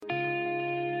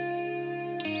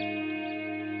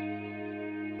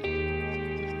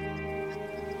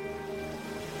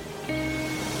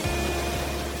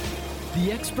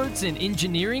the experts in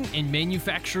engineering and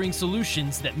manufacturing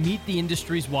solutions that meet the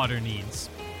industry's water needs.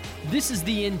 This is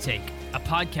The Intake, a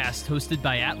podcast hosted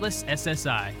by Atlas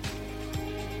SSI.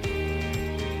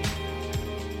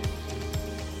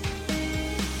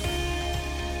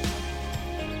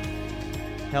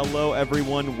 Hello,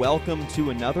 everyone. Welcome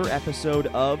to another episode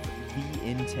of The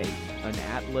Intake, an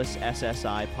Atlas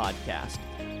SSI podcast.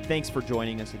 Thanks for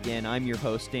joining us again. I'm your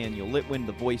host, Daniel Litwin,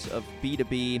 the voice of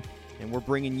B2B, and we're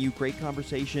bringing you great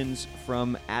conversations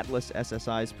from Atlas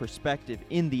SSI's perspective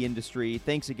in the industry.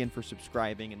 Thanks again for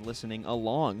subscribing and listening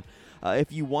along.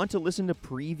 If you want to listen to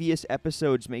previous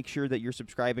episodes, make sure that you're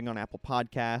subscribing on Apple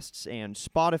Podcasts and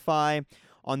Spotify.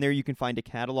 On there, you can find a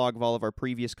catalog of all of our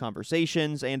previous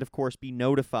conversations and, of course, be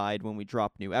notified when we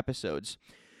drop new episodes.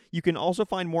 You can also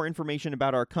find more information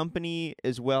about our company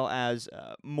as well as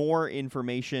more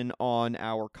information on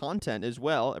our content as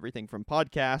well, everything from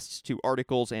podcasts to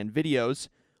articles and videos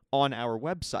on our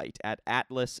website at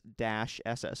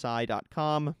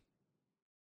atlas-ssi.com.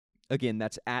 Again,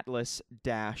 that's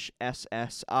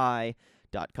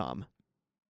atlas-ssi.com.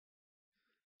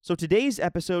 So today's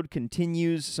episode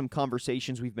continues some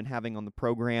conversations we've been having on the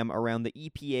program around the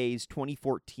EPA's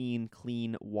 2014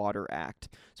 Clean Water Act,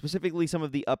 specifically some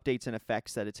of the updates and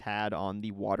effects that it's had on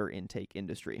the water intake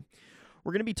industry.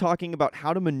 We're going to be talking about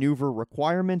how to maneuver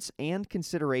requirements and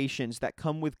considerations that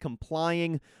come with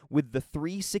complying with the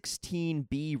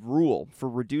 316B rule for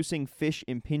reducing fish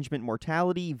impingement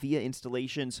mortality via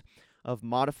installations of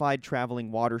modified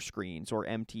traveling water screens, or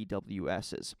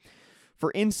MTWSs.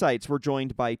 For insights, we're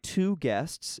joined by two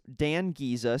guests, Dan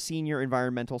Giza, Senior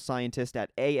Environmental Scientist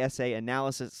at ASA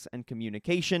Analysis and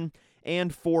Communication,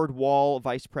 and Ford Wall,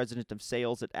 Vice President of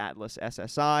Sales at Atlas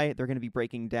SSI. They're going to be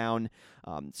breaking down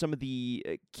some of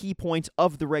the key points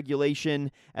of the regulation,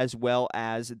 as well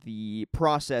as the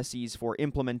processes for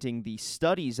implementing the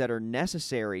studies that are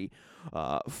necessary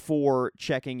for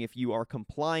checking if you are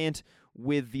compliant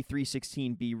with the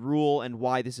 316B rule and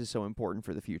why this is so important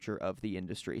for the future of the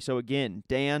industry. So again,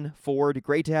 Dan, Ford,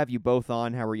 great to have you both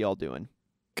on. How are y'all doing?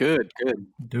 Good.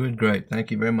 Doing great. Thank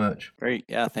you very much. Great.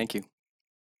 Yeah, thank you.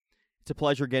 It's a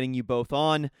pleasure getting you both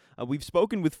on. We've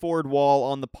spoken with Ford Wall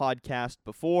on the podcast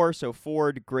before, so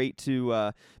Ford, great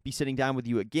to be sitting down with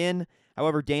you again.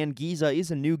 However, Dan Giza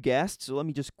is a new guest, so let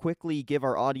me just quickly give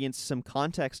our audience some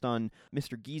context on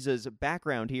Mr. Giza's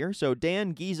background here. So Dan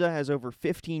Giza has over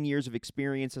 15 years of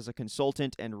experience as a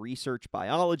consultant and research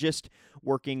biologist,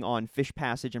 working on fish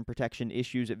passage and protection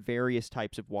issues at various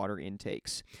types of water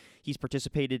intakes. He's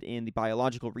participated in the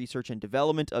biological research and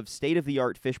development of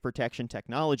state-of-the-art fish protection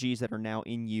technologies that are now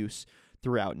in use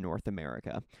throughout North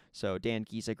America. So Dan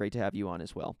Giza, great to have you on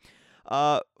as well.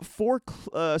 For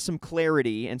some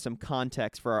clarity and some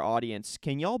context for our audience,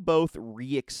 can y'all both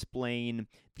re-explain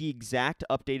the exact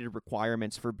updated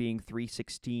requirements for being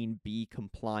 316B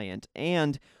compliant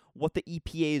and what the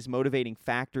EPA's motivating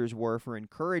factors were for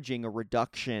encouraging a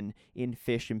reduction in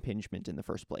fish impingement in the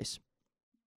first place?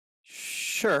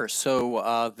 Sure.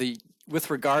 So with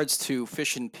regards to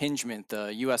fish impingement,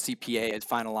 the U.S. EPA had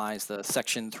finalized the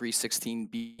Section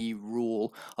 316B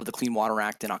rule of the Clean Water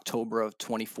Act in October of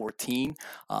 2014.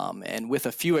 And with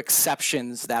a few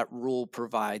exceptions, that rule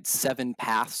provides 7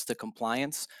 paths to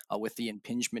compliance with the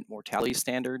impingement mortality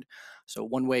standard. So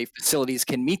one way facilities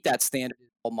can meet that standard is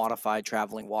modified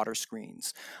traveling water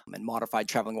screens. And modified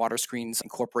traveling water screens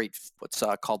incorporate what's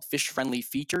called fish-friendly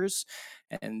features.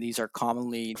 And these are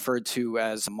commonly referred to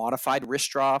as modified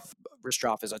wrist trough. Wrist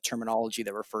trough is a terminology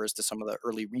that refers to some of the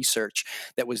early research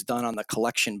that was done on the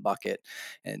collection bucket.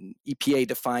 And EPA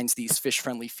defines these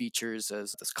fish-friendly features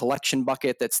as this collection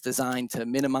bucket that's designed to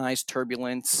minimize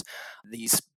turbulence.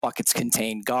 These buckets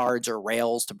contain guards or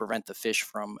rails to prevent the fish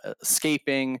from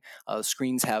escaping. The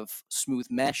screens have smooth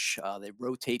mesh. They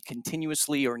rotate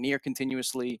continuously or near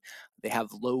continuously. They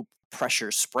have low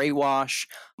pressure spray wash,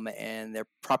 and they're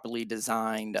properly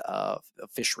designed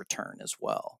fish return as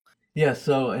well. Yeah,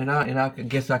 so and I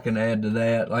guess I can add to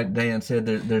that. Like Dan said,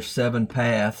 there's 7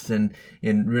 paths, and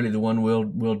really the one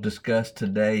we'll discuss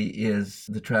today is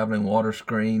the traveling water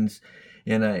screens.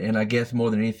 And I guess more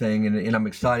than anything, and I'm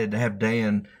excited to have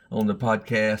Dan on the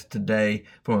podcast today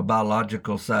from a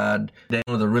biological side. Dan,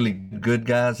 one of the really good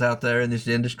guys out there in this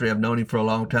industry. I've known him for a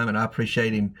long time, and I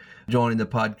appreciate him joining the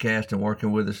podcast and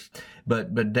working with us.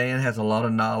 But Dan has a lot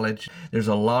of knowledge. There's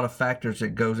a lot of factors that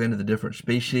goes into the different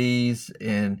species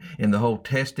and the whole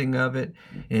testing of it.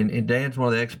 And Dan's one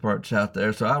of the experts out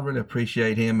there, so I really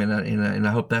appreciate him, and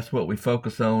I hope that's what we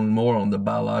focus on more on the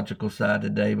biological side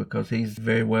today, because he's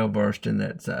very well versed in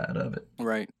that side of it.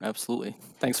 Right, absolutely.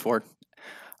 Thanks, Ford.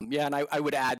 Yeah, and I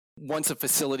would add Once a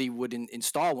facility would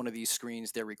install one of these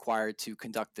screens, they're required to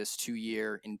conduct this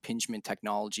 2-year impingement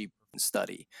technology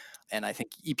study. And I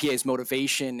think EPA's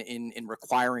motivation in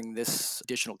requiring this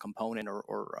additional component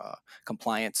or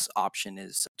compliance option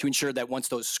is to ensure that once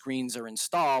those screens are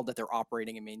installed, that they're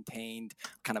operating and maintained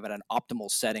kind of at an optimal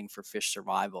setting for fish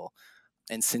survival.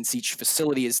 And since each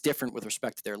facility is different with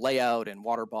respect to their layout and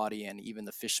water body and even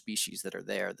the fish species that are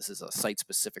there, this is a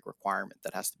site-specific requirement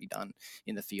that has to be done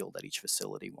in the field at each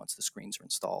facility once the screens are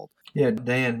installed. Yeah,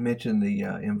 Dan mentioned the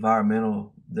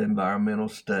environmental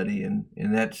study, and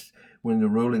that's when the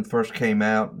ruling first came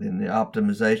out in the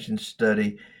optimization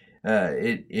study.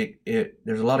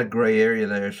 There's a lot of gray area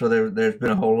there, so there's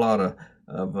been a whole lot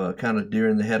of kind of deer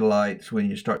in the headlights when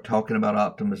you start talking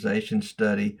about optimization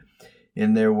study.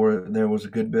 And there was a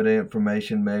good bit of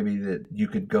information maybe that you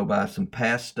could go by some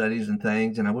past studies and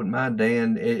things. And I wouldn't mind,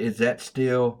 Dan, is that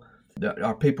still,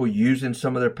 are people using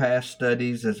some of their past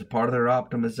studies as a part of their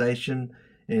optimization?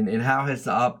 And how has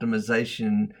the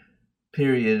optimization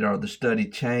period or the study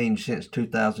changed since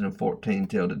 2014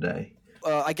 till today?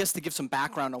 I guess to give some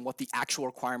background on what the actual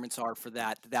requirements are for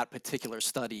that particular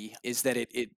study is that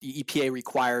the EPA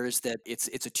requires that it's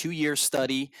a 2-year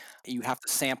study. You have to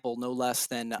sample no less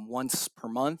than once per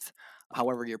month.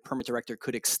 However, your permit director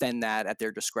could extend that at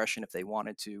their discretion if they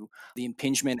wanted to. The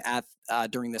impingement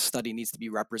during this study needs to be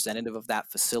representative of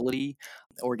that facility.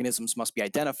 Organisms must be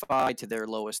identified to their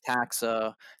lowest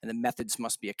taxa, and the methods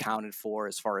must be accounted for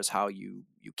as far as how you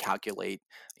calculate,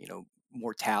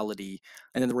 mortality.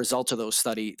 And then the results of that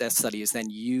study is then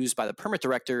used by the permit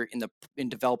director in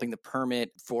developing the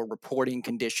permit for reporting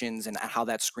conditions and how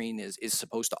that screen is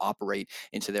supposed to operate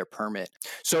into their permit.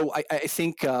 So I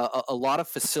think a lot of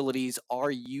facilities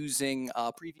are using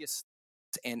previous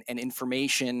and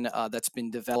information that's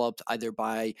been developed either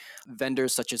by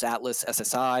vendors such as Atlas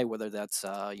SSI, whether that's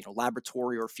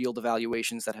laboratory or field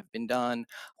evaluations that have been done,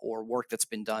 or work that's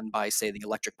been done by, say, the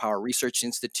Electric Power Research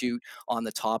Institute on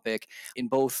the topic, in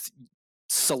both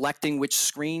selecting which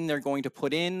screen they're going to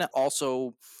put in,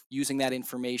 also using that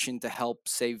information to help,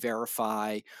 say,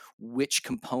 verify which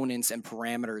components and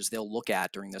parameters they'll look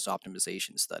at during this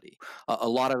optimization study. A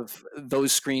lot of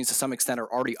those screens, to some extent,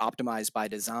 are already optimized by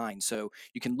design. So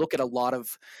you can look at a lot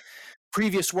of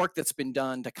previous work that's been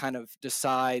done to kind of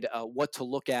decide what to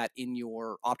look at in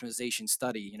your optimization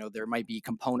study. There might be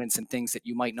components and things that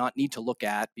you might not need to look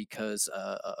at because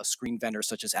a screen vendor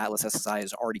such as Atlas SSI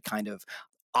has already kind of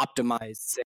optimized,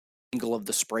 say, angle of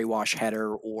the spray wash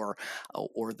header or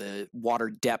the water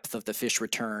depth of the fish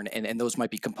return, and those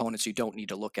might be components you don't need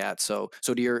to look at. So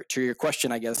to your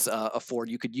question, I guess, Ford,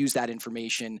 you could use that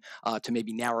information to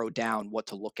maybe narrow down what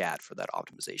to look at for that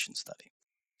optimization study.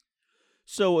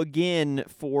 So again,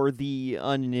 for the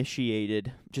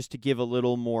uninitiated, just to give a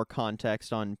little more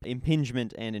context on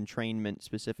impingement and entrainment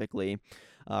specifically,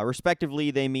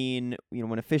 respectively, they mean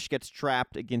when a fish gets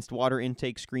trapped against water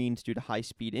intake screens due to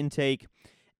high-speed intake,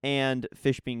 and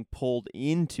fish being pulled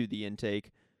into the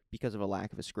intake because of a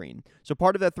lack of a screen. So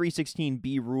part of that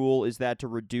 316B rule is that to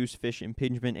reduce fish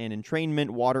impingement and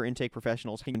entrainment, water intake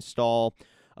professionals can install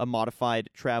a modified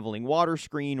traveling water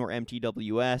screen, or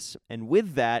MTWS, and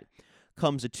with that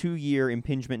comes a 2-year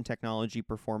impingement technology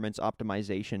performance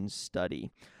optimization study.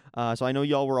 So I know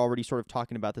y'all were already sort of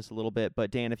talking about this a little bit, but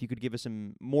Dan, if you could give us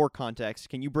some more context,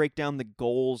 can you break down the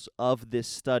goals of this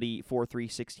study for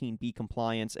 316B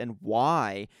compliance and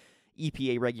why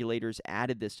EPA regulators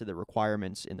added this to the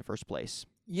requirements in the first place?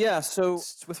 Yeah, so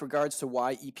with regards to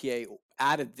why EPA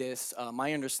added this,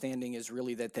 my understanding is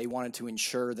really that they wanted to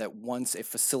ensure that once a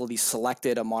facility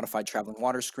selected a modified traveling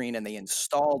water screen and they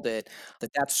installed it,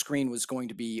 that screen was going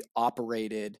to be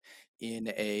operated in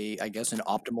an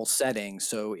optimal setting.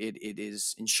 So it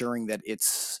is ensuring that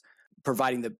it's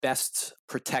providing the best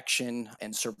protection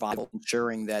and survival,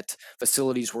 ensuring that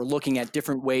facilities were looking at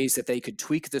different ways that they could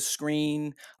tweak the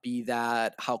screen, be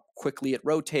that how quickly it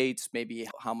rotates, maybe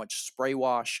how much spray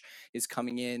wash is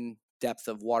coming in, depth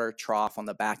of water trough on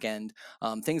the back end,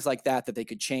 things like that they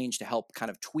could change to help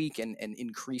kind of tweak and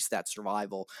increase that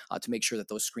survival to make sure that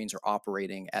those screens are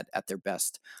operating at their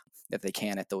best that they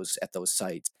can at those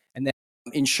sites. And then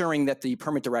ensuring that the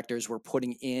permit directors were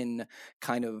putting in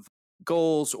kind of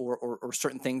goals or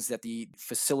certain things that the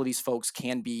facilities folks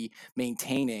can be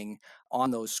maintaining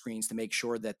on those screens to make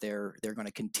sure that they're going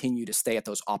to continue to stay at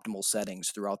those optimal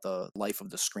settings throughout the life of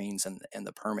the screens and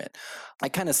the permit. I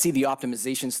kind of see the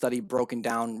optimization study broken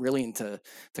down really into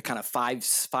kind of five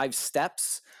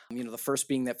steps. The first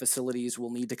being that facilities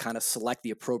will need to kind of select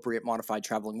the appropriate modified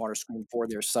traveling water screen for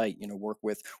their site. Work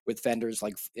with vendors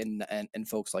like and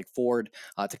folks like Ford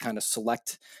to kind of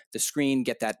select the screen,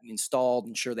 get that installed,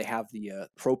 ensure they have the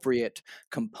appropriate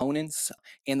components,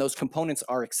 and those components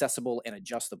are accessible and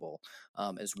adjustable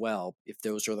as well, if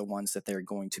those are the ones that they're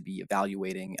going to be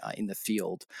evaluating in the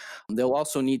field. They'll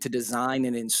also need to design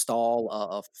and install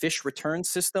a fish return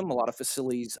system. A lot of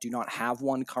facilities do not have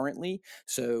one currently,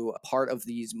 so part of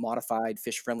these modified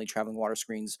fish-friendly traveling water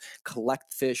screens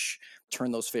collect fish,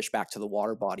 turn those fish back to the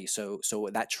water body. So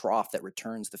that trough that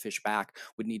returns the fish back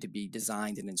would need to be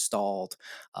designed and installed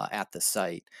at the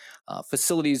site.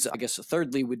 Facilities, I guess,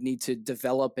 thirdly, would need to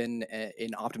develop an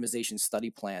optimization study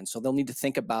plan. So they'll need to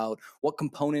think about what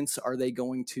components are they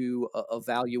going to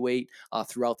evaluate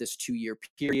throughout this 2-year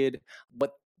period.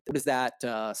 What is that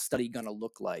study going to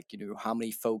look like? How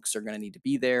many folks are going to need to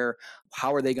be there?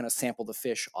 How are they going to sample the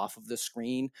fish off of the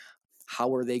screen?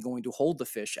 How are they going to hold the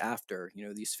fish after?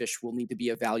 These fish will need to be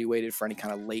evaluated for any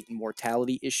kind of latent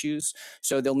mortality issues.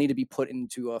 So they'll need to be put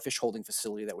into a fish holding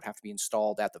facility that would have to be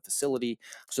installed at the facility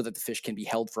so that the fish can be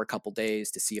held for a couple days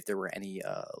to see if there were any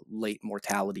late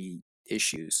mortality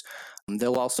issues.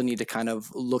 They'll also need to kind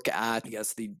of look at, I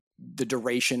guess, the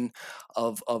duration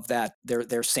of that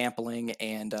their sampling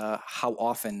and how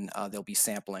often they'll be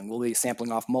sampling. Will they be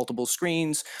sampling off multiple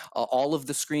screens, all of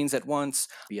the screens at once?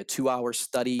 Be a 2-hour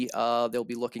study they'll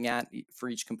be looking at for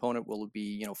each component. Will it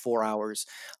be 4 hours?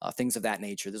 Things of that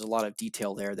nature. There's a lot of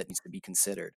detail there that needs to be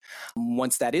considered.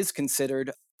 Once that is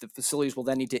considered, the facilities will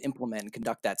then need to implement and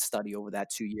conduct that study over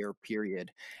that 2-year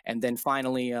period. And then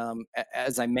finally,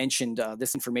 as I mentioned,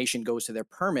 this information goes to their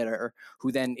permitter,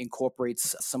 who then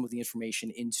incorporates some of the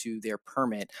information into their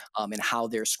permit and how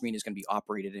their screen is going to be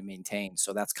operated and maintained.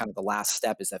 So that's kind of the last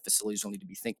step, is that facilities will need to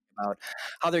be thinking about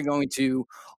how they're going to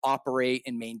operate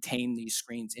and maintain these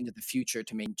screens into the future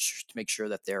to make sure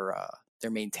that they're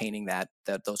maintaining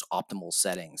those optimal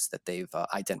settings that they've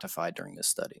identified during this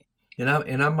study. And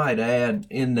I might add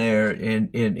in there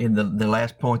in the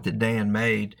last point that Dan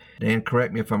made. Dan,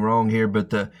 correct me if I'm wrong here, but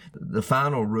the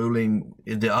final ruling,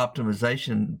 the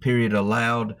optimization period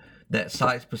allowed that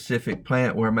site-specific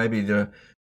plant where maybe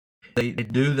they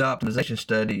do the optimization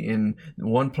study, and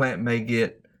one plant may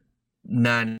get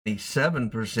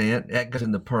 97%. That goes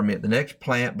in the permit. The next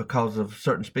plant, because of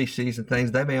certain species and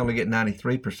things, they may only get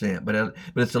 93%. But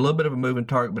it's a little bit of a moving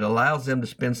target, but it allows them to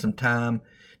spend some time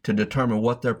to determine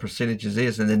what their percentages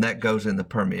is, and then that goes in the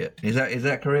permit. Is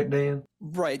that correct, Dan?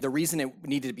 Right. The reason it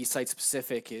needed to be site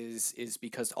specific is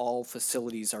because all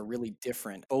facilities are really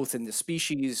different, both in the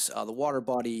species, the water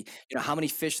body, how many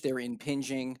fish they're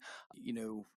impinging,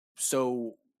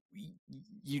 so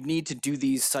you need to do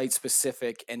these site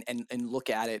specific and look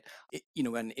at it,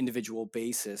 on an individual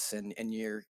basis, and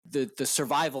the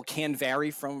survival can vary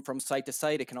from site to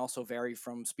site. It can also vary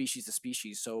from species to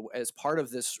species. So as part of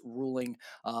this ruling,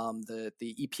 the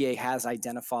EPA has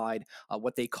identified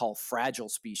what they call fragile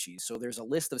species. So there's a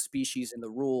list of species in the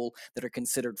rule that are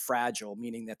considered fragile,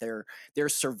 meaning that their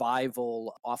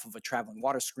survival off of a traveling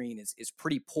water screen is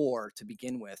pretty poor to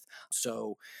begin with.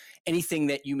 So anything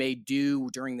that you may do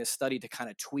during this study to kind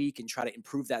of tweak and try to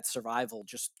improve that survival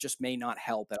just may not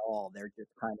help at all. They're just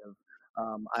kind of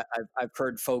I've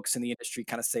heard folks in the industry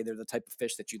kind of say they're the type of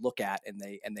fish that you look at and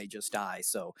they just die.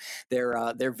 So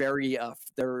they're very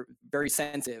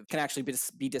sensitive, can actually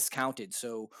be discounted.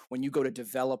 So when you go to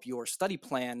develop your study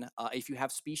plan, if you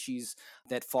have species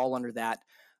that fall under that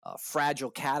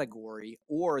fragile category,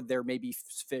 or there may be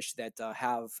fish that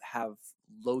have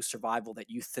low survival that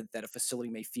that a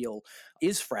facility may feel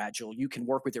is fragile, you can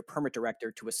work with your permit director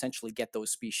to essentially get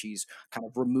those species kind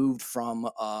of removed from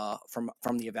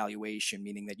the evaluation,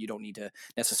 meaning that you don't need to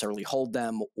necessarily hold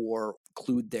them or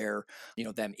include them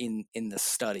in the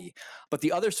study. But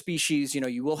the other species,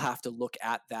 you will have to look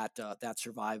at that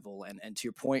survival. And to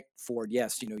your point, Ford,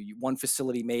 yes, one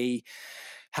facility may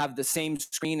have the same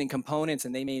screen and components,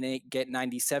 and they may get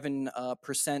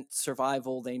 97%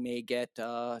 survival. They may get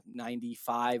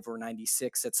 95 or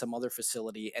 96 at some other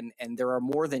facility. And there are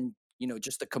more than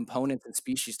just the components and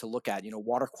species to look at,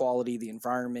 water quality, the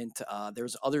environment.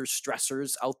 There's other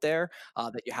stressors out there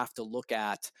that you have to look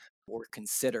at or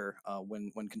consider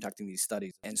when conducting these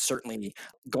studies. And certainly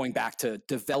going back to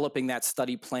developing that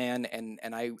study plan, and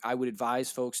I would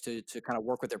advise folks to kind of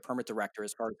work with their permit director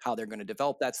as far as how they're going to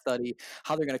develop that study,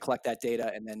 how they're going to collect that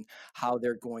data, and then how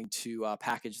they're going to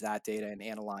package that data and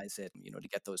analyze it, to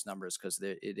get those numbers, because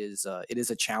it is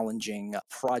a challenging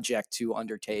project to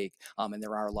undertake, and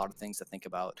there are a lot of things to think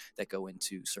about that go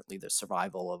into certainly the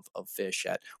survival of fish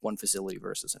at one facility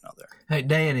versus another. Hey,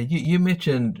 Dan, you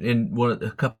mentioned in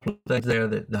a couple of things there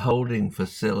that the holding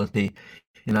facility,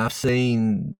 and I've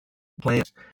seen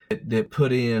plants that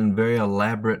put in very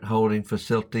elaborate holding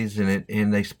facilities,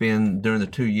 and they spend during the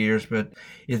 2 years. But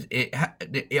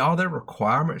are there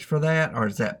requirements for that, or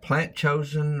is that plant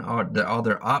chosen, or are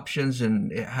there options,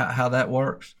 and how that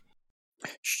works?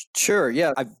 Sure.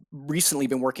 Yeah, I've recently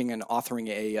been working and authoring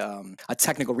a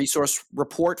technical resource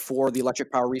report for the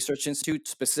Electric Power Research Institute,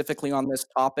 specifically on this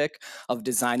topic of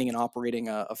designing and operating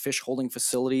a fish holding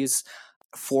facilities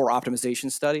for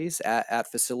optimization studies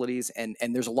at facilities. And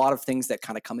there's a lot of things that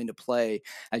kind of come into play,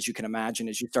 as you can imagine,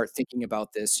 as you start thinking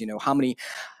about this. How many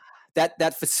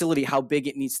that facility, how big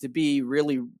it needs to be,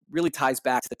 really ties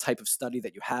back to the type of study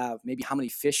that you have, maybe how many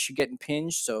fish you get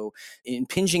impinged. So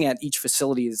impinging at each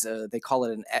facility is they call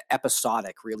it an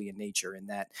episodic, really, in nature, in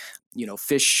that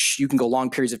fish, you can go long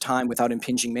periods of time without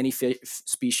impinging many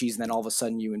species, and then all of a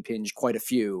sudden you impinge quite a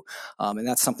few. And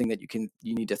that's something that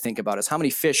you need to think about, is how many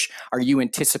fish are you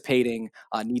anticipating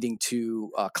needing to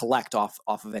collect off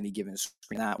of any given screen.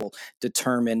 That will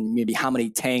determine maybe how many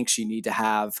tanks you need to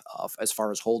have as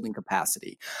far as holding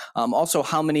capacity. Also,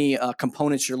 how many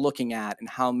components you're looking at, and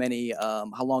how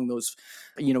long those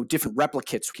different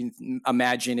replicates. You can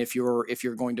imagine if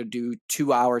you're going to do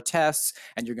 2-hour tests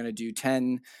and you're going to do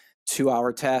 10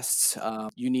 2-hour tests,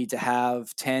 you need to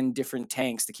have 10 different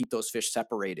tanks to keep those fish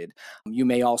separated. You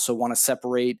may also want to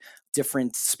separate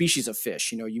different species of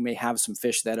fish. You may have some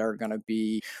fish that are going to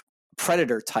be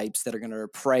predator types that are going to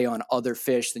prey on other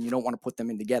fish, then you don't want to put them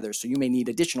in together. So you may need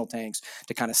additional tanks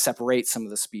to kind of separate some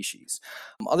of the species.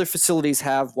 Other facilities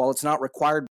have, while it's not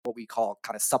required, what we call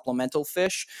kind of supplemental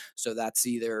fish. So that's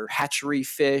either hatchery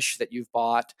fish that you've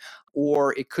bought,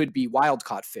 or it could be wild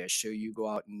caught fish. So you go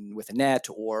out with a net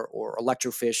or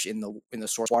electrofish in the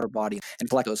source water body and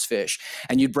collect those fish,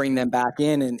 and you'd bring them back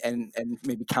in and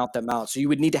maybe count them out. So you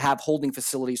would need to have holding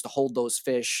facilities to hold those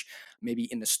fish, maybe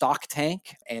in the stock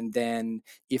tank, and then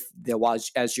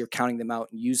as you're counting them out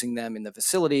and using them in the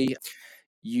facility,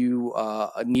 you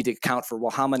need to account for,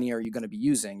 well, how many are you going to be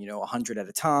using? 100 at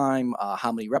a time.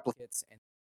 How many replicates, and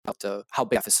up to how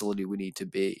big a facility we need to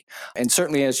be. And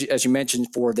certainly, as you mentioned,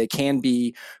 they can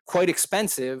be quite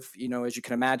expensive. As you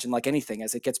can imagine, like anything,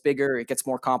 as it gets bigger, it gets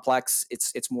more complex.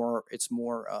 It's more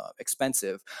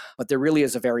expensive. But there really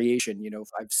is a variation.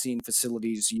 I've seen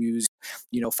facilities use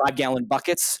 5-gallon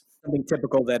buckets. Something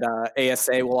typical that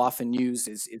ASA will often use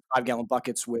is 5-gallon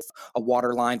buckets with a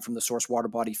water line from the source water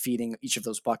body feeding each of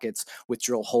those buckets with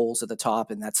drill holes at the top,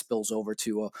 and that spills over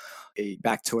to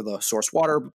back to the source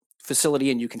water facility,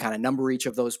 and you can kind of number each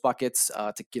of those buckets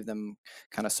to give them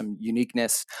kind of some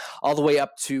uniqueness, all the way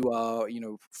up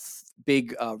to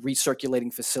big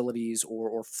recirculating facilities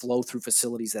or flow through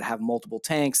facilities that have multiple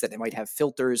tanks, that they might have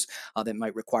filters, that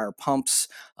might require pumps,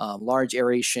 large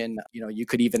aeration. You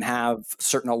could even have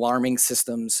certain alarming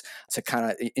systems to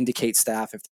kind of indicate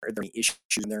staff if there are any issues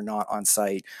and they're not on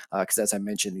site, because as I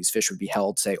mentioned, these fish would be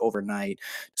held, say, overnight.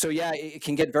 So yeah, it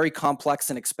can get very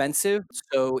complex and expensive.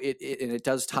 So it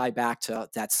does tie back to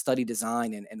that study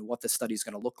design and what the study is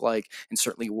going to look like, and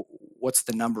certainly what's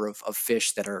the number of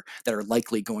fish that are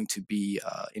likely going to be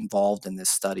involved in this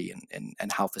study,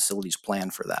 and how facilities plan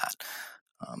for that.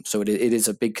 So it is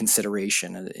a big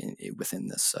consideration within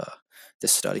this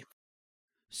study.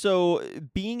 So,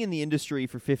 being in the industry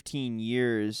for 15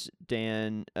 years,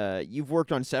 Dan, you've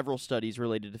worked on several studies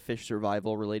related to fish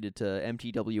survival, related to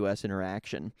MTWS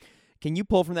interaction. Can you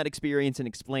pull from that experience and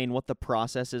explain what the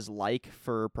process is like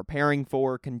for preparing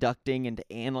for, conducting, and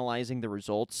analyzing the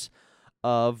results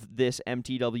of this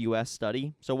MTWS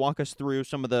study? So walk us through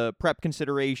some of the prep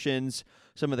considerations,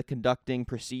 some of the conducting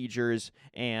procedures,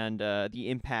 and the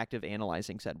impact of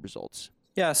analyzing said results.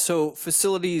 Yeah, so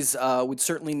facilities would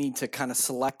certainly need to kind of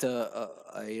select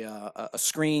a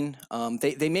screen.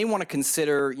 They may want to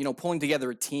consider, pulling together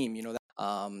a team.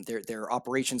 Their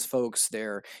operations folks,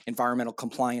 their environmental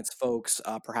compliance folks.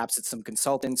 Perhaps it's some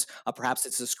consultants. Perhaps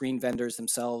it's the screen vendors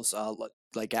themselves.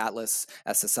 like Atlas,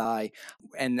 SSI.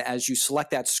 And as you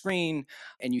select that screen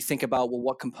and you think about, well,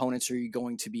 what components are you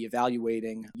going to be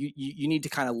evaluating, you need to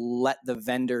kind of let the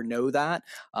vendor know that.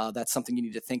 That's something you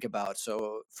need to think about.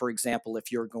 So, for example,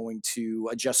 if you're going to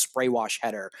adjust spray wash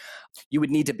header, you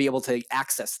would need to be able to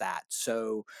access that.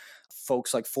 So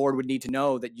folks like Ford would need to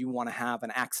know that you want to have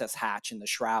an access hatch in the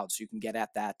shroud so you can get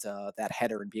at that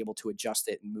header and be able to adjust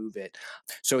it and move it.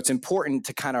 So it's important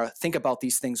to kind of think about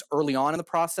these things early on in the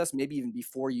process, maybe even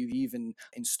before you've even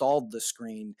installed the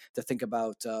screen, to think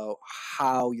about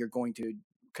how you're going to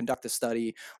conduct the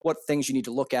study, what things you need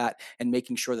to look at, and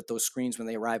making sure that those screens, when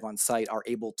they arrive on site, are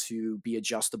able to be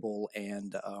adjustable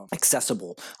and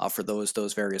accessible for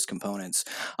those various components.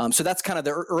 So that's kind of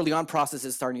the early on process,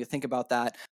 is starting to think about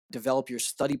that. Develop your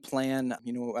study plan.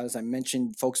 As I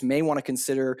mentioned, folks may want to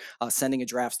consider sending a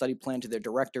draft study plan to their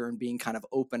director and being kind of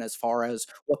open as far as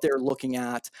what they're looking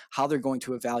at, how they're going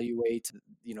to evaluate,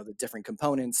 the different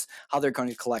components, how they're going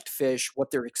to collect fish,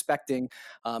 what they're expecting.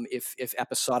 If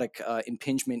episodic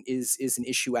impingement is an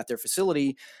issue at their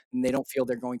facility, and they don't feel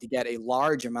they're going to get a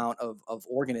large amount of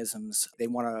organisms, they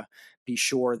want to be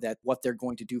sure that what they're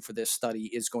going to do for this study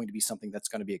is going to be something that's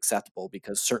going to be acceptable,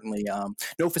 because certainly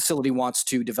no facility wants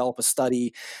to develop a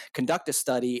study, conduct a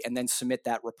study, and then submit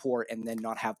that report and then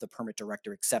not have the permit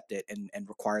director accept it and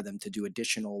require them to do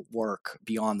additional work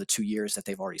beyond the 2 years that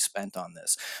they've already spent on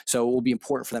this. So it will be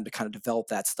important for them to kind of develop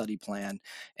that study plan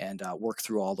and work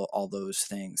through all those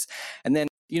things. And then,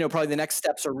 probably the next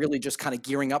steps are really just kind of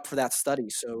gearing up for that study.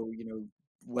 So,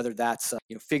 whether that's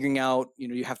figuring out,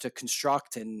 you have to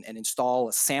construct and install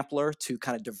a sampler to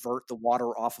kind of divert the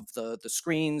water off of the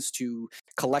screens to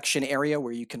collection area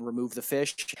where you can remove the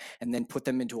fish and then put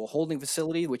them into a holding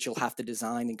facility, which you'll have to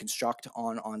design and construct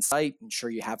on site. Ensure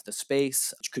you have the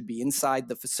space, which could be inside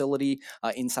the facility,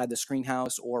 inside the screen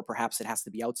house, or perhaps it has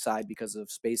to be outside because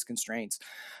of space constraints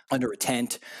under a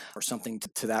tent or something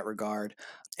to that regard.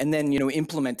 And then,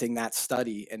 implementing that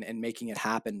study and making it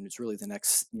happen is really the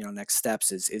next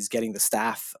steps, is getting the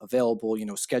staff available,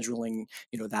 scheduling,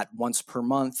 that once per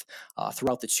month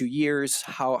throughout the 2 years.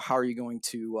 How are you going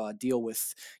to deal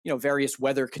with, various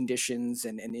weather conditions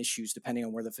and issues depending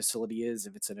on where the facility is?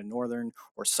 If it's in a northern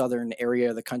or southern area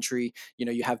of the country,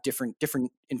 you have different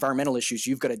environmental issues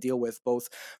you've got to deal with, both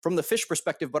from the fish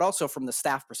perspective, but also from the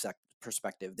staff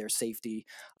perspective, their safety,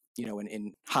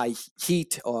 in high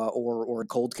heat or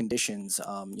cold conditions,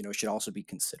 should also be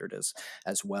considered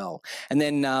as well. And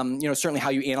then, certainly how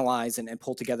you analyze and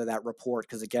pull together that report,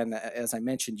 because again, as I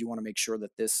mentioned, you want to make sure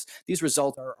that these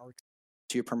results are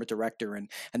to your permit director, and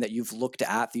that you've looked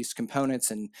at these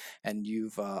components and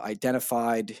you've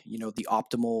identified, the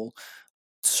optimal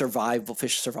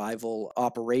fish survival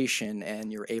operation,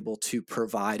 and you're able to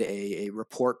provide a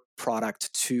report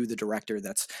product to the director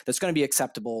that's going to be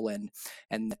acceptable and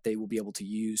that they will be able to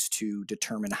use to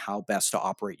determine how best to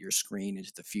operate your screen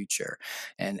into the future.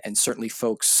 And certainly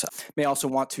folks may also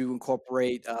want to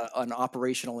incorporate an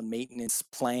operational and maintenance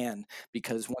plan,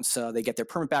 because once they get their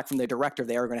permit back from their director,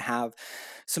 they are going to have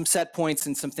some set points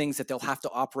and some things that they'll have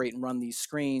to operate and run these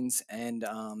screens. And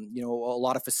a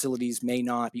lot of facilities may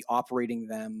not be operating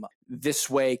them this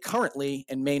way currently,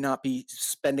 and may not be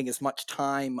spending as much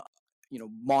time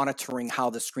monitoring how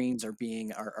the screens are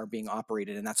being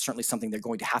operated, and that's certainly something they're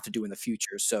going to have to do in the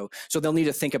future. So they'll need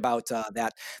to think about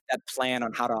that plan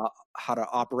on how to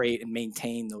operate and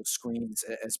maintain those screens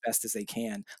as best as they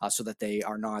can, so that they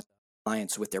are not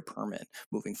compliance with their permit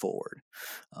moving forward.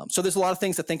 So there's a lot of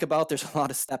things to think about. There's a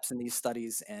lot of steps in these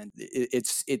studies, and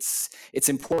it's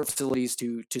important for facilities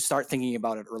to start thinking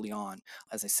about it early on.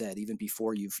 As I said, even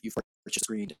before you've purchased a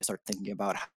screen, to start thinking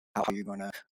about how you're going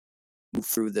to move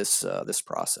through this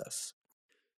process.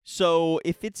 So,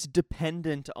 if it's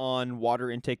dependent on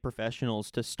water intake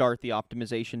professionals to start the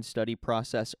optimization study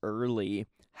process early,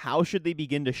 how should they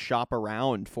begin to shop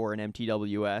around for an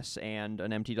MTWS and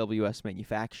an MTWS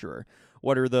manufacturer?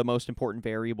 What are the most important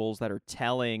variables that are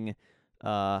telling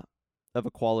of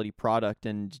a quality product,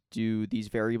 and do these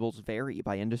variables vary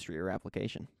by industry or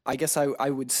application? I guess I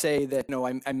would say that,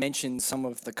 I mentioned some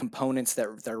of the components that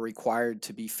are required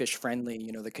to be fish friendly,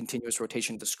 the continuous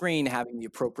rotation of the screen, having the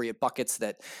appropriate buckets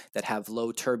that have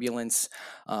low turbulence,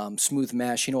 smooth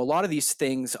mesh. A lot of these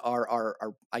things are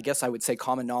I guess I would say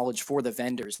common knowledge for the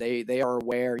vendors. They are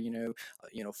aware,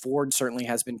 Ford certainly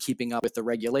has been keeping up with the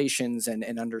regulations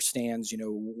and understands,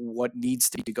 what needs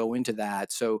to go into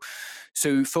that. So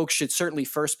folks should certainly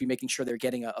first be making sure they're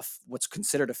getting what's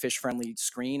considered a fish-friendly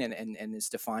screen and is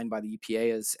defined by the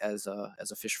EPA as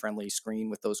a fish-friendly screen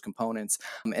with those components,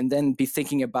 and then be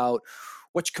thinking about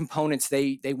which components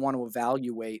they want to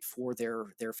evaluate for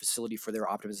their facility for their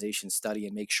optimization study,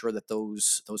 and make sure that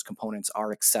those components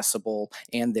are accessible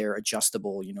and they're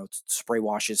adjustable. Spray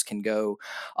washes can go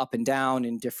up and down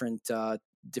in different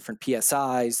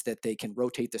PSIs, that they can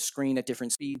rotate the screen at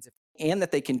different speeds, and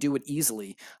that they can do it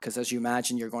easily. Because as you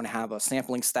imagine, you're going to have a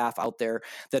sampling staff out there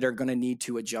that are going to need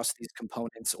to adjust these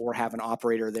components, or have an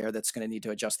operator there that's going to need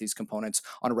to adjust these components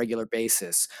on a regular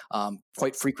basis,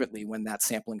 quite frequently when that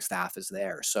sampling staff is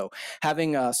there. So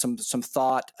having some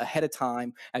thought ahead of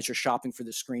time as you're shopping for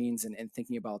the screens, and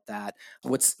thinking about that,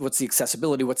 what's the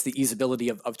accessibility, what's the easeability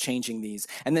of changing these,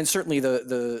 and then certainly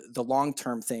the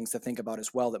long-term things to think about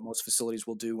as well, that most facilities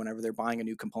will do whenever they're buying a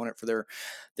new component for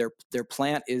their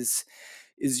plant is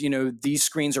these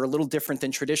screens are a little different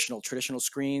than traditional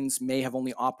screens may have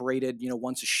only operated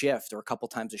once a shift or a couple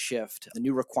times a shift. The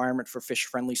new requirement for fish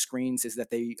friendly screens is that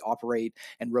they operate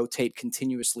and rotate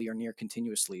continuously or near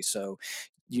continuously. So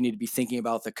you need to be thinking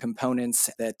about the components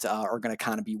that are going to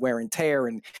kind of be wear and tear,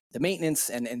 and the maintenance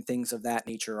and things of that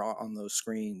nature on those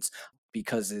screens,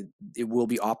 because it will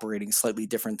be operating slightly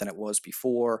different than it was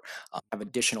before. Have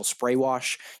additional spray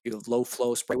wash, low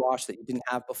flow spray wash that you didn't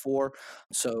have before.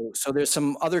 So there's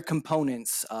some other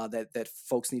components that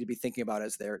folks need to be thinking about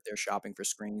as they're shopping for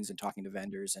screens and talking to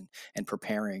vendors and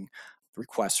preparing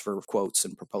requests for quotes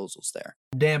and proposals there.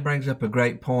 Dan brings up a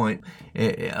great point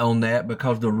on that,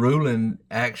 because the ruling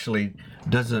actually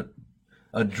doesn't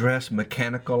address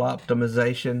mechanical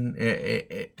optimization,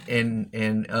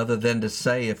 and other than to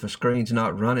say if a screen's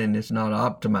not running, it's not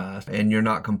optimized, and you're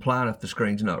not compliant if the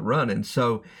screen's not running.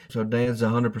 So Dan's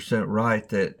 100% right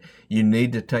that you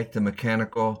need to take the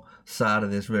mechanical side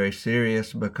of this very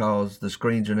serious, because the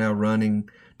screens are now running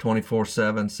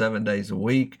 24/7, 7 days a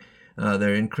week.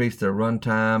 They increased their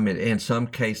runtime, in some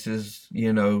cases,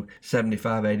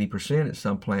 75, 80% at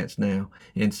some plants now.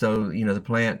 And so, the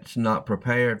plant's not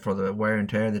prepared for the wear and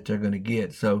tear that they're going to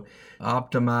get. So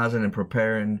optimizing and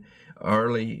preparing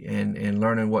early and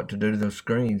learning what to do to those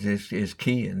screens is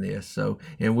key in this. So,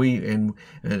 Dan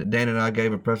and I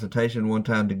gave a presentation one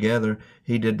time together.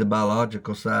 He did the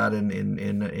biological side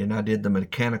and I did the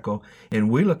mechanical,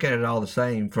 and we look at it all the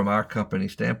same from our company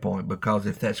standpoint, because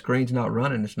if that screen's not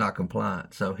running, it's not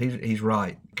compliant. So he's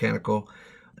right. Mechanical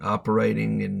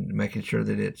operating and making sure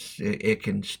that it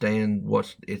can stand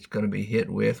what it's going to be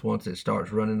hit with once it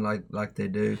starts running like they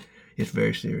do. It's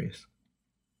very serious.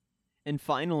 And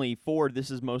finally, Ford, this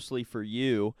is mostly for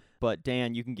you, but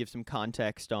Dan, you can give some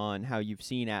context on how you've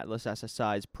seen Atlas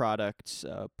SSI's products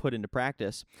put into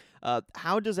practice.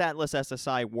 How does Atlas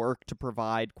SSI work to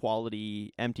provide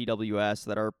quality MTWS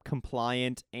that are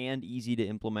compliant and easy to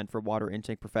implement for water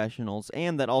intake professionals,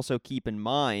 and that also keep in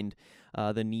mind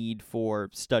the need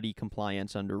for study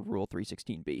compliance under Rule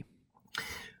 316B?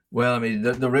 Well, I mean,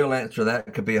 the real answer to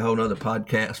that could be a whole other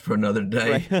podcast for another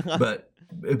day, right. But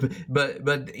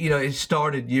it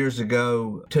started years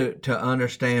ago to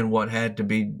understand what had to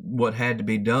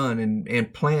be done,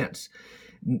 and plants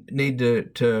need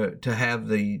to have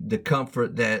the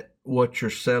comfort that what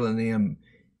you're selling them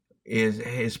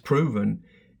is proven.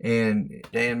 And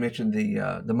Dan mentioned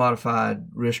the modified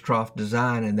wrist trough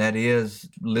design, and that is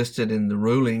listed in the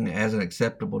ruling as an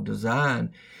acceptable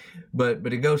design. But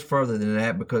it goes further than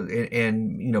that, because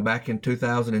back in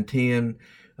 2010.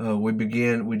 We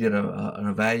did an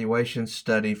evaluation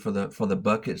study for the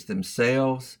buckets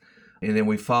themselves, and then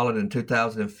we followed in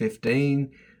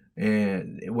 2015,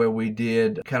 and where we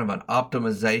did kind of an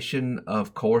optimization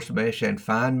of coarse mesh and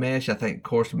fine mesh. I think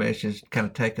coarse mesh has kind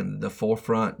of taken the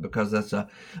forefront, because that's a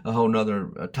whole nother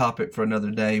topic for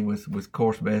another day with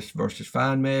coarse mesh versus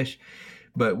fine mesh.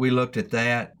 But we looked at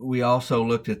that. We also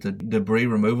looked at the debris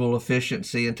removal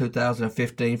efficiency in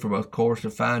 2015 for both coarse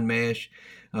and fine mesh.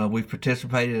 We've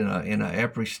participated in a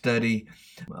EPRI study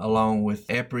along with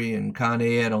EPRI and Con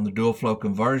Ed on the dual flow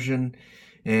conversion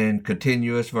and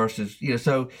continuous versus,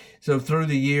 so through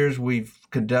the years we've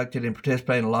conducted and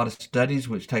participated in a lot of studies,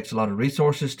 which takes a lot of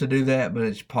resources to do that, but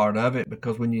it's part of it,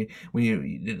 because when you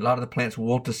a lot of the plants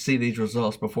want to see these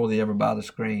results before they ever buy the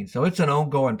screen. So it's an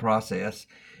ongoing process,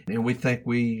 and we think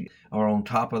we are on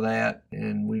top of that,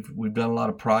 and we've done a lot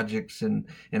of projects and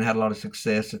had a lot of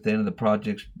success at the end of the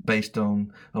projects based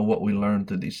on what we learned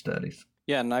through these studies.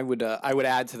 Yeah, and I would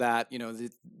add to that,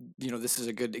 this is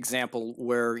a good example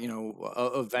where,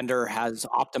 a vendor has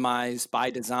optimized by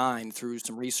design through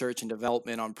some research and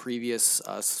development on previous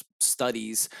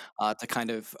studies to kind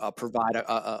of provide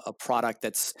a product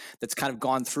that's kind of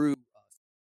gone through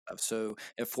So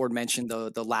if Ford mentioned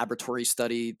the laboratory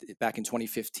study back in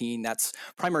 2015, that's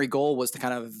primary goal was to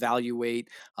kind of evaluate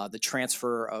the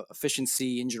transfer of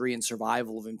efficiency, injury, and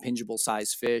survival of impingible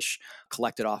size fish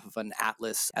collected off of an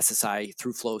Atlas SSI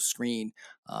through flow screen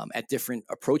at different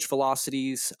approach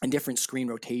velocities and different screen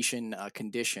rotation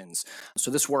conditions.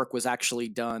 So this work was actually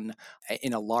done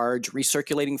in a large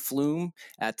recirculating flume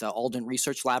at Alden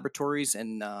Research Laboratories,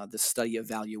 and the study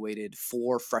evaluated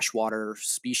 4 freshwater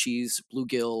species: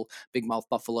 bluegill, bigmouth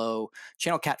buffalo,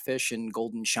 channel catfish, and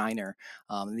golden shiner.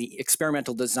 The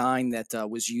experimental design that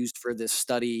was used for this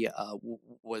study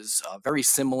was very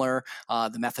similar,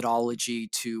 the methodology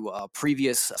to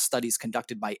previous studies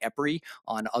conducted by EPRI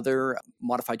on other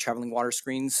modified traveling water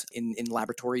screens in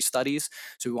laboratory studies.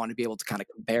 So we wanted to be able to kind of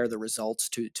compare the results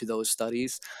to those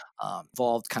studies.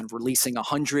 Involved kind of releasing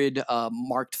 100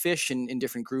 marked fish in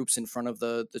different groups in front of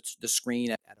the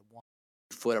screen at a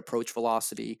 1-foot approach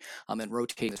velocity, and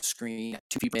rotating the screen at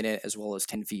 2 feet per minute as well as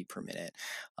 10 feet per minute.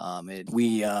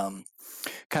 We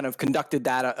kind of conducted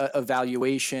that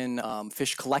evaluation.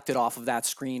 Fish collected off of that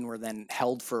screen were then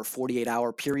held for a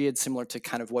 48-hour period, similar to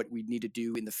kind of what we'd need to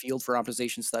do in the field for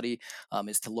optimization study,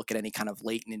 is to look at any kind of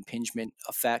latent impingement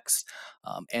effects.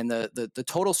 And the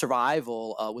total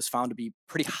survival was found to be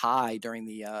pretty high during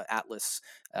the Atlas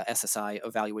SSI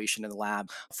evaluation in the lab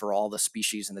for all the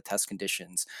species and the test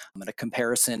conditions. And a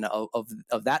comparison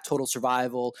of that total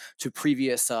survival to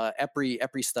previous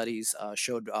EPRI studies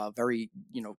showed very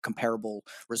comparable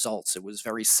results. It was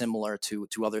very similar to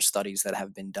other studies that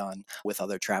have been done with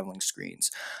other traveling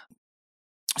screens.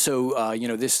 So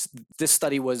this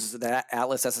study was that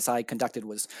Atlas SSI conducted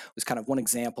was kind of one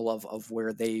example of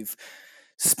where they've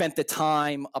spent the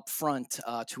time up front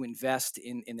to invest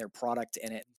in their product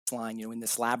and its line, in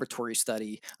this laboratory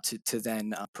study to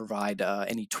then provide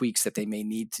any tweaks that they may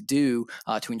need to do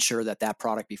to ensure that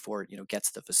product before it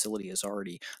gets to the facility has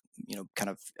already kind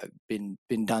of been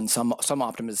done some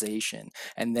optimization.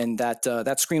 And then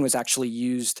that screen was actually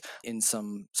used in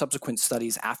some subsequent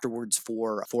studies afterwards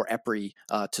for EPRI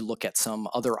to look at some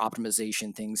other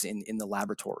optimization things in the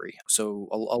laboratory. So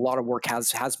a lot of work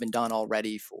has been done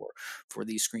already for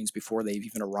these screens before they've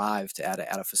even arrived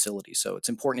at a facility. So it's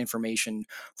important information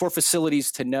for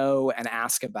facilities to know and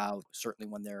ask about, certainly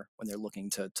when they're looking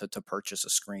to purchase a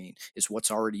screen, is what's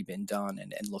already been done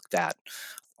and looked at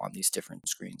on these different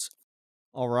screens.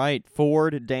 All right,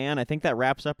 Ford, Dan, I think that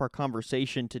wraps up our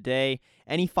conversation today.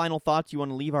 Any final thoughts you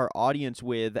want to leave our audience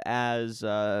with as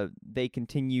they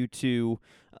continue to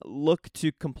look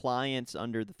to compliance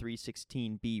under the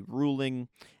 316B ruling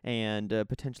and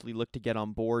potentially look to get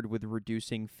on board with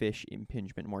reducing fish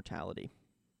impingement mortality?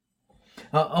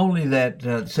 Only that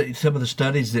some of the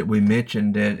studies that we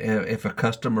mentioned, that if a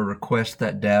customer requests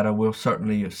that data, we'll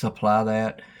certainly supply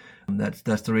that. That's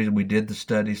the reason we did the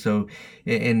study. So,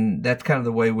 and that's kind of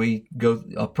the way we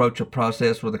approach a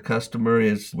process with a customer,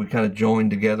 is we kind of join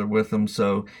together with them.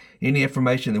 So any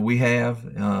information that we have,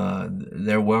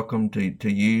 they're welcome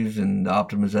to use in the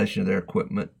optimization of their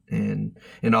equipment. And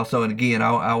also, and again,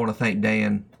 I want to thank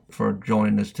Dan for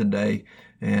joining us today,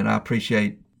 and I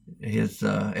appreciate his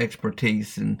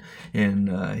expertise, and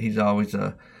he's always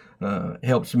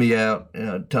helps me out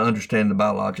to understand the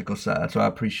biological side. So I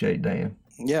appreciate Dan.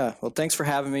 Yeah, well, thanks for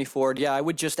having me, Ford. Yeah, I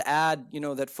would just add,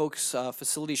 that folks,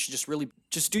 facilities should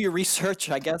just do your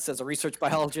research, I guess. As a research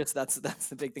biologist, that's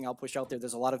the big thing I'll push out there.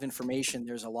 There's a lot of information.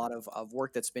 There's a lot of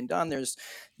work that's been done. There's,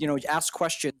 ask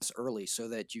questions early so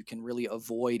that you can really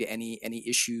avoid any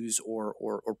issues or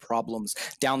problems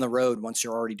down the road once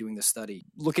you're already doing the study.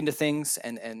 Look into things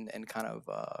and kind of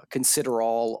consider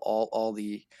all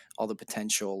the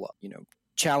potential,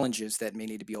 challenges that may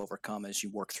need to be overcome as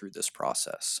you work through this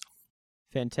process.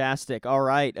 Fantastic. All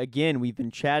right. Again, we've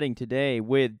been chatting today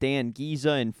with Dan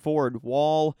Giza and Ford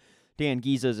Wall. Dan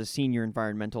Giza is a senior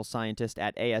environmental scientist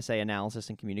at ASA Analysis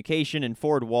and Communication, and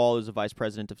Ford Wall is a vice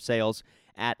president of sales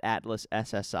at Atlas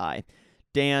SSI.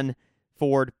 Dan,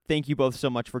 Ford, thank you both so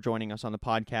much for joining us on the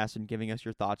podcast and giving us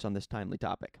your thoughts on this timely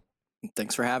topic.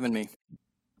 Thanks for having me.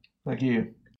 Thank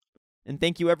you. And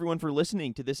thank you, everyone, for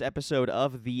listening to this episode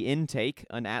of The Intake,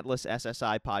 an Atlas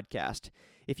SSI podcast.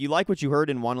 If you like what you heard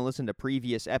and want to listen to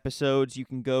previous episodes, you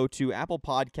can go to Apple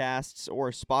Podcasts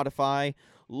or Spotify,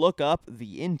 look up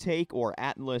The Intake or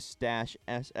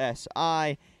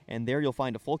Atlas-SSI, and there you'll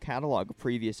find a full catalog of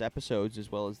previous episodes,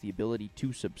 as well as the ability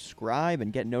to subscribe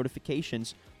and get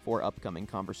notifications for upcoming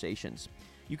conversations.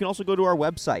 You can also go to our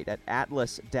website at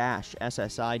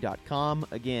atlas-ssi.com.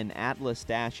 Again,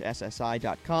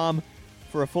 atlas-ssi.com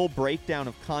for a full breakdown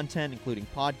of content, including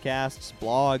podcasts,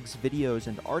 blogs, videos,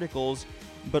 and articles,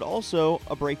 but also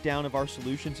a breakdown of our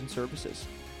solutions and services.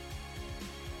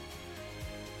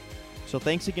 So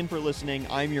thanks again for listening.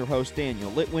 I'm your host, Daniel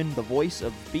Litwin, the voice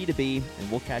of B2B, and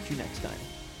we'll catch you next time.